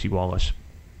Brad and Casey Wallace.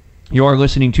 You are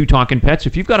listening to Talkin' Pets.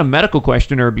 If you've got a medical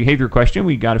question or a behavior question,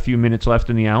 we got a few minutes left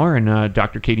in the hour, and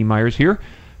Dr. Katie Myers here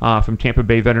from Tampa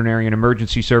Bay Veterinary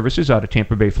Emergency Services out of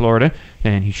Tampa Bay, Florida,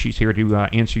 and she's here to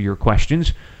answer your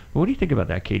questions. What do you think about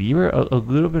that, Katie? You were a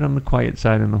little bit on the quiet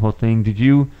side on the whole thing. Do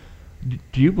you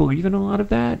believe in a lot of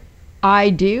that? I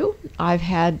do. I've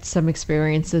had some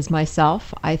experiences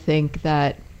myself. I think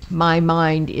that my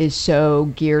mind is so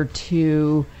geared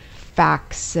to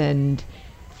facts and,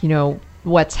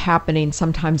 what's happening.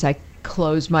 Sometimes I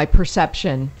close my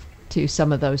perception to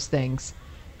some of those things.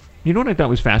 You know what I thought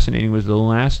was fascinating was the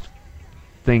last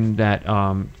thing that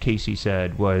Casey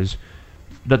said was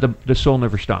that the soul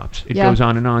never stops. It goes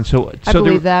on and on. So I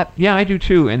believe that. Yeah, I do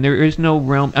too. And there is no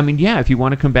realm. I mean, yeah, if you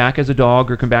want to come back as a dog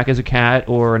or come back as a cat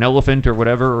or an elephant or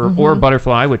whatever, or a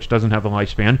butterfly, which doesn't have a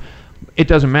lifespan, it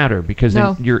doesn't matter because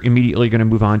then you're immediately going to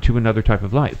move on to another type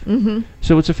of life.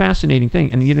 So it's a fascinating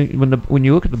thing. And when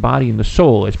you look at the body and the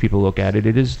soul, as people look at it,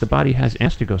 the body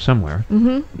has to go somewhere.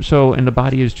 So, and the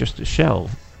body is just a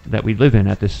shell that we live in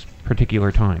at this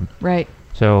particular time. Right.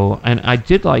 So, and I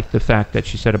did like the fact that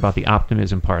she said about the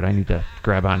optimism part. I need to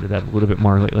grab onto that a little bit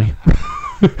more lately.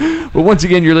 But once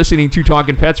again, you're listening to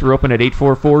Talkin' Pets. We're open at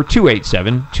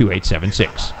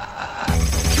 844-287-2876.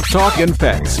 Talkin'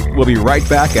 Pets. We'll be right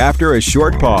back after a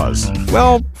short pause.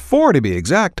 Well, 4 to be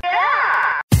exact.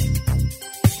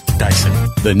 Dyson.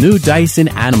 The new Dyson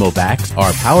Animal Vacs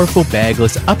are powerful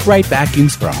bagless upright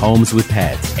vacuums for homes with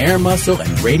pets. Air muscle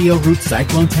and radio root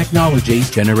cyclone technology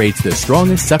generates the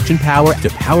strongest suction power to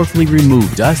powerfully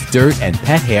remove dust, dirt, and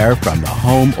pet hair from the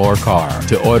home or car.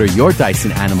 To order your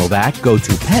Dyson Animal Vac, go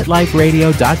to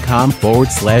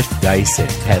PetLifeRadio.com/Dyson.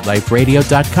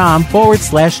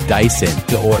 PetLifeRadio.com/Dyson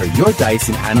to order your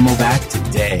Dyson Animal Vac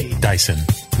today. Dyson.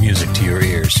 Music to your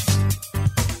ears.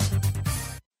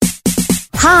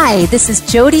 Hi, this is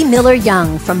Jody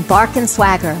Miller-Young from Bark &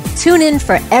 Swagger. Tune in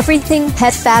for everything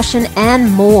pet fashion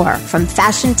and more. From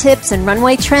fashion tips and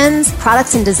runway trends,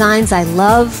 products and designs I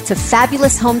love, to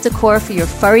fabulous home decor for your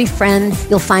furry friend,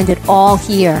 you'll find it all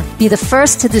here. Be the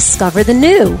first to discover the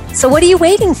new. So what are you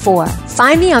waiting for?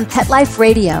 Find me on Pet Life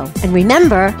Radio. And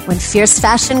remember, when fierce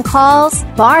fashion calls,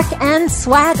 Bark &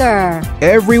 Swagger.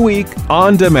 Every week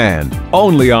on demand,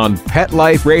 only on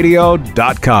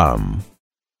PetLifeRadio.com.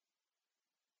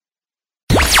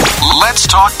 Let's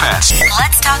talk pets.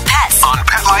 Let's talk pets On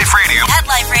Pet Life Radio. Pet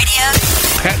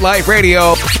Life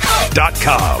Radio.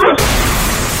 PetLifeRadio.com.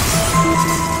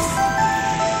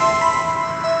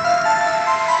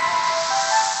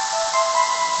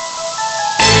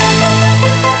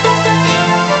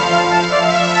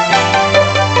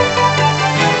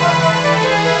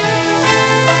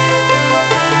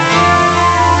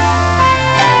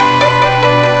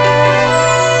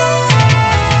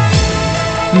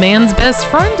 Man's best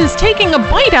friend is taking a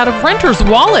bite out of renters'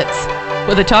 wallets.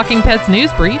 With a Talking Pets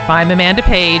news brief, I'm Amanda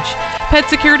Page. Pet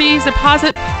Security's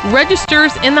deposit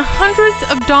registers in the hundreds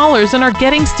of dollars and are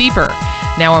getting steeper.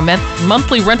 Now a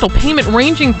monthly rental payment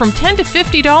ranging from $10 to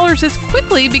 $50 is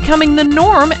quickly becoming the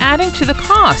norm, adding to the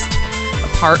cost.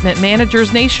 Apartment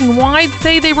managers nationwide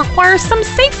say they require some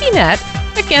safety net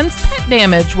against pet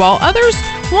damage, while others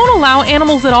won't allow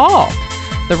animals at all.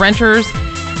 The renters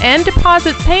and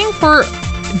deposits paying for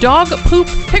dog poop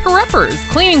picker-uppers,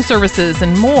 cleaning services,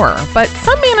 and more. But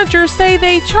some managers say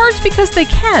they charge because they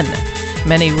can.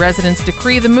 Many residents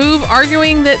decree the move,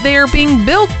 arguing that they are being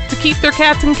built to keep their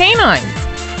cats and canines.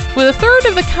 With a third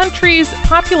of the country's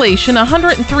population,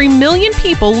 103 million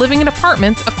people living in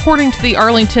apartments, according to the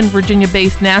Arlington,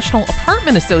 Virginia-based National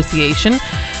Apartment Association,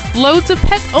 loads of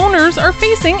pet owners are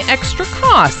facing extra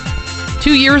costs.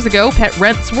 2 years ago, pet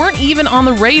rents weren't even on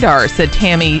the radar, said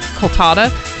Tammy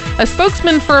Coltada, a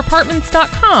spokesman for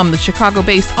Apartments.com, the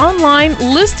Chicago-based online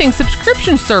listing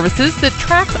subscription services that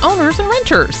tracks owners and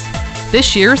renters.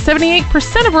 This year,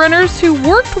 78% of renters who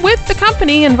worked with the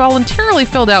company and voluntarily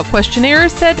filled out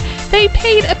questionnaires said they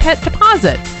paid a pet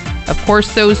deposit. Of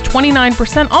course, those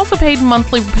 29% also paid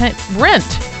monthly rent.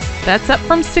 That's up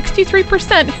from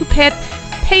 63% who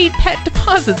paid pet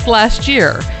deposits last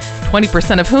year,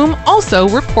 20% of whom also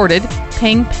reported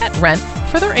paying pet rent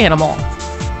for their animal.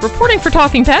 Reporting for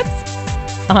Talking Pets,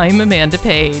 I'm Amanda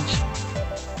Page.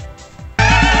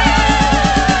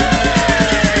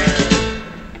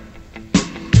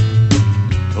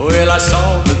 Well, I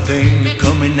saw the thing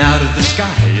coming out of the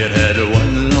sky. It had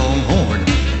one long horn,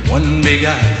 one big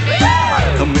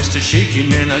eye. Come Mr.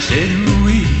 Shaking and I said,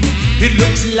 ooh-wee. It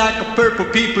looks like a purple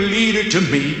people eater to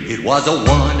me. It was a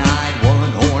one-eyed,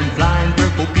 one-horn, flying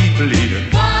purple people eater.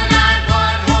 One-eyed,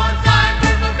 one-horn, flying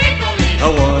purple people eater. A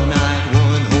one-eyed,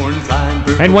 one-horn, flying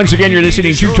purple And once again, you're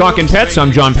listening to Talking Pets.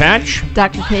 I'm John Patch.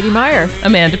 Dr. Katie Meyer.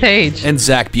 Amanda Page. And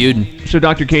Zach Buden. So,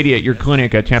 Dr. Katie, at your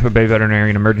clinic at Tampa Bay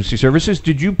Veterinary and Emergency Services,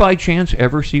 did you by chance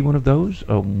ever see one of those?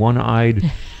 A one-eyed,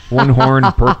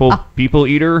 one-horned, purple people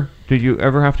eater? Did you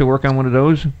ever have to work on one of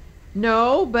those?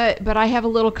 No, but I have a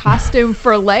little costume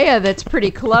for Leia that's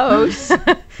pretty close.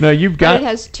 No, you've got. But it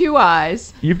has two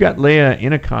eyes. You've got Leia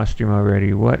in a costume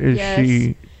already. What is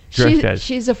she dressed as?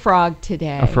 She's a frog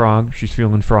today. A frog. She's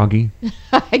feeling froggy.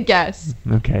 I guess.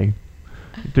 Okay.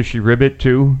 Does she ribbit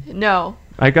too? No.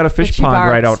 I got a fish pond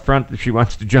right out front that she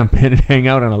wants to jump in and hang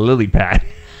out on a lily pad.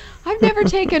 I've never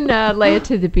taken Leia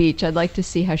to the beach. I'd like to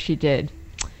see how she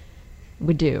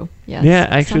would do. Yes. Yeah,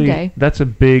 actually, someday. That's a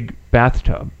big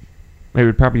bathtub. It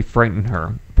would probably frighten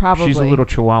her. Probably. She's a little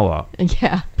chihuahua.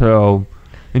 Yeah. So,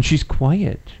 and she's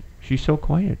quiet. She's so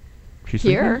quiet. She's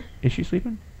here. Sleeping? Is she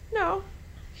sleeping? No.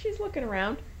 She's looking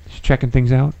around. She's checking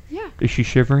things out? Yeah. Is she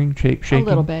shivering, shaking? A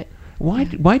little bit. Why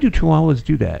do chihuahuas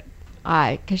do that?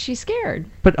 Because she's scared.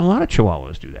 But a lot of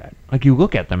chihuahuas do that. Like, you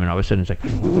look at them and all of a sudden it's like,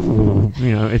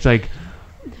 you know, it's like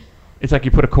you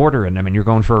put a quarter in them and you're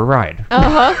going for a ride.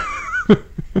 Uh-huh.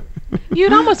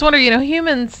 You'd almost wonder,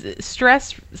 humans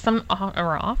stress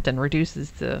often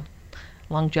reduces the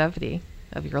longevity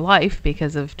of your life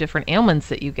because of different ailments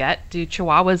that you get. Do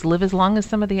chihuahuas live as long as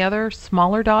some of the other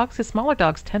smaller dogs? Because smaller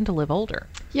dogs tend to live older.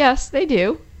 Yes, they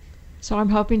do. So I'm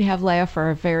hoping to have Leia for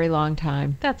a very long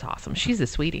time. That's awesome. She's a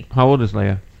sweetie. How old is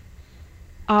Leia?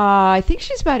 I think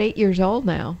she's about 8 years old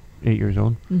now. 8 years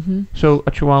old? Mm-hmm. So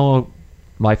a chihuahua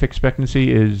life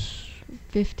expectancy is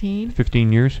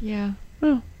 15 years? Yeah.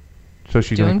 Oh. So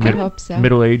she's doing like good. So.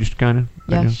 Middle-aged kind of?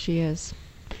 Yes, she is.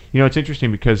 It's interesting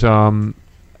because,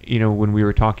 when we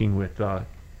were talking with,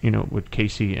 with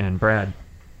Casey and Brad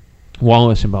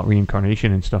Wallace about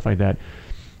reincarnation and stuff like that,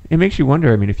 it makes you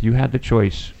wonder, if you had the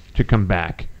choice to come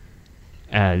back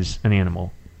as an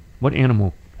animal, what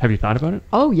animal? Have you thought about it?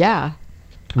 Oh, yeah.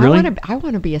 Really? I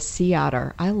want to be a sea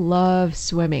otter. I love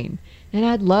swimming. And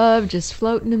I'd love just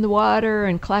floating in the water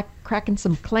and cracking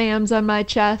some clams on my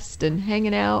chest and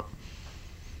hanging out.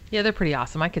 Yeah, they're pretty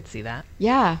awesome. I could see that.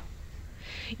 Yeah.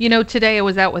 Today I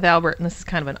was out with Albert, and this is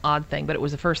kind of an odd thing, but it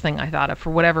was the first thing I thought of for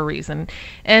whatever reason.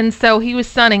 And so he was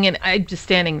sunning, and I'm just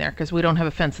standing there because we don't have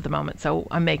a fence at the moment, so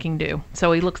I'm making do.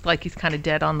 So he looks like he's kind of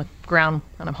dead on the ground,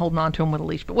 and I'm holding on to him with a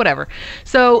leash, but whatever.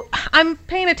 So I'm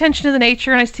paying attention to the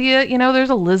nature, and I see there's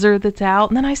a lizard that's out,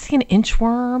 and then I see an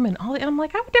inchworm, and all that, and I'm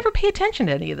like, I would never pay attention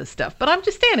to any of this stuff, but I'm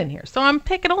just standing here, so I'm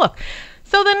taking a look.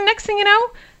 So then next thing you know,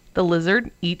 the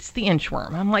lizard eats the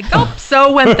inchworm. I'm like, oh,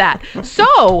 so went that. So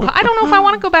I don't know if I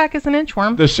want to go back as an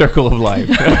inchworm. The circle of life.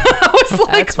 I was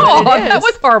like, oh, that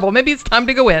was horrible. Maybe it's time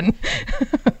to go in.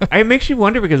 It makes you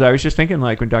wonder because I was just thinking,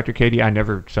 like, when Dr. Katie, I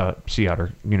never saw sea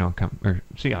otter, or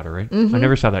sea otter, right? Mm-hmm. I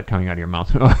never saw that coming out of your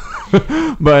mouth.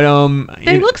 But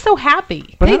they look so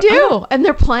happy. They do, and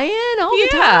they're playing all the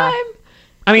time.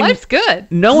 Life's good.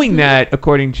 Knowing that,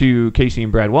 according to Casey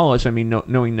and Brad Wallace,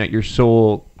 knowing that your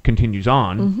soul continues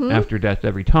on after death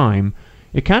every time,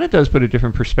 it kind of does put a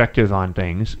different perspective on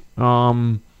things. But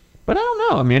I don't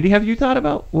know, Amanda, have you thought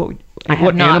about what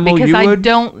animal you would? I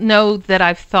don't know that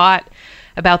I've thought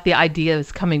about the idea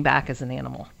of coming back as an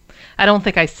animal. I don't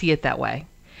think I see it that way.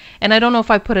 And I don't know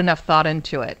if I put enough thought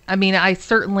into it. I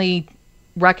certainly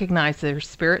recognize there's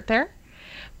spirit there,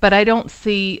 but I don't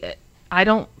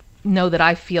know that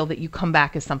I feel that you come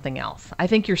back as something else. I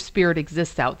think your spirit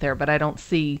exists out there, but I don't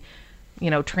see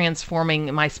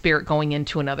transforming my spirit going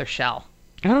into another shell.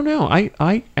 I don't know.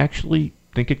 I actually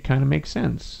think it kind of makes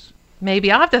sense.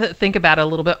 Maybe I'll have to think about it a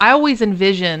little bit. I always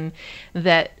envision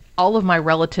that all of my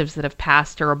relatives that have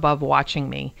passed are above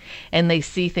watching me, and they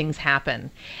see things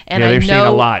happen. And they've seen a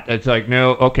lot. It's like,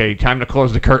 no, okay, time to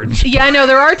close the curtains. Yeah, I know.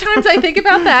 There are times I think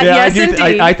about that. Yeah, yes,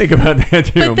 indeed. I think about that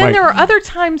too. But then there are other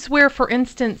times where, for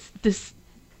instance,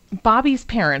 Bobby's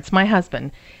parents, my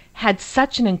husband, had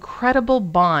such an incredible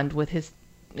bond with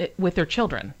their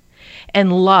children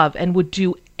and love and would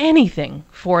do anything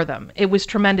for them. It was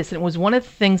tremendous. And it was one of the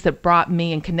things that brought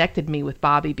me and connected me with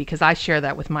Bobby, because I share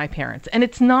that with my parents. And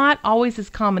it's not always as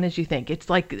common as you think. It's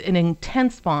like an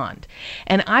intense bond.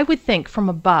 And I would think from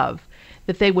above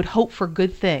that they would hope for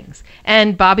good things.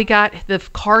 And Bobby got the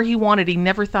car he wanted. He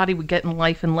never thought he would get in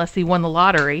life unless he won the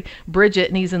lottery, Bridget,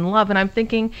 and he's in love. And I'm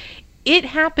thinking, it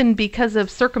happened because of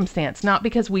circumstance, not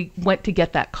because we went to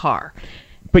get that car.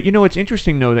 But it's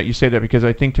interesting, though, that you say that, because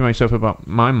I think to myself about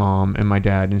my mom and my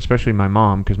dad, and especially my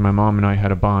mom, because my mom and I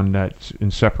had a bond that's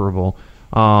inseparable.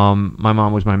 My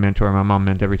mom was my mentor. My mom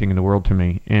meant everything in the world to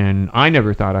me. And I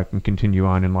never thought I can continue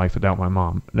on in life without my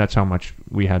mom. That's how much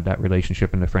we had that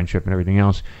relationship and the friendship and everything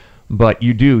else. But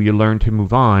you learn to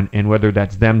move on, and whether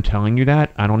that's them telling you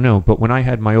that, I don't know. But when I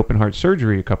had my open heart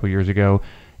surgery a couple years ago,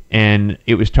 and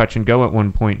it was touch and go at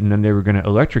one point, and then they were going to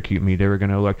electrocute me. They were going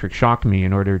to electric shock me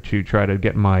in order to try to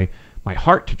get my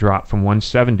heart to drop from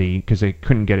 170 because they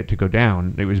couldn't get it to go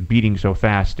down. It was beating so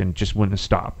fast and just wouldn't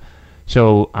stop.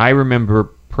 So I remember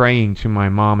praying to my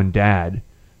mom and dad,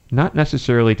 not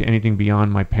necessarily to anything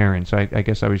beyond my parents. I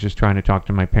guess I was just trying to talk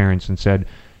to my parents and said,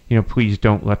 please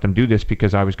don't let them do this,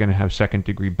 because I was going to have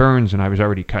second-degree burns, and I was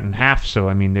already cut in half. So,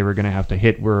 I mean, they were going to have to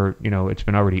hit where, it's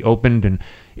been already opened, and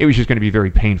it was just going to be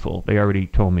very painful. They already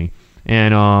told me.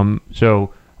 And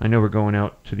so I know we're going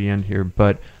out to the end here,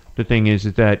 but the thing is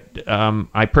that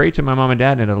I prayed to my mom and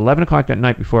dad, and at 11 o'clock that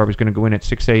night before I was going to go in at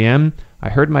 6 a.m., I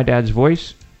heard my dad's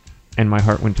voice, and my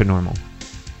heart went to normal.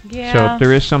 Yeah. So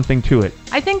there is something to it.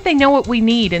 I think they know what we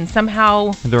need, and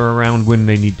somehow they're around when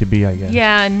they need to be, I guess.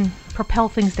 Yeah, and propel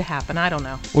things to happen. I don't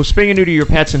know. Well, spay and neuter your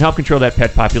pets and help control that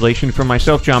pet population. For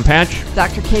myself, John Patch,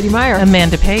 Dr. Katie Meyer,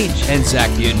 Amanda Page, and Zach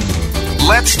Newton.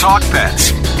 Let's Talk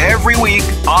Pets every week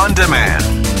on demand,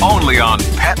 only on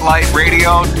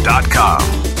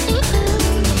PetLifeRadio.com.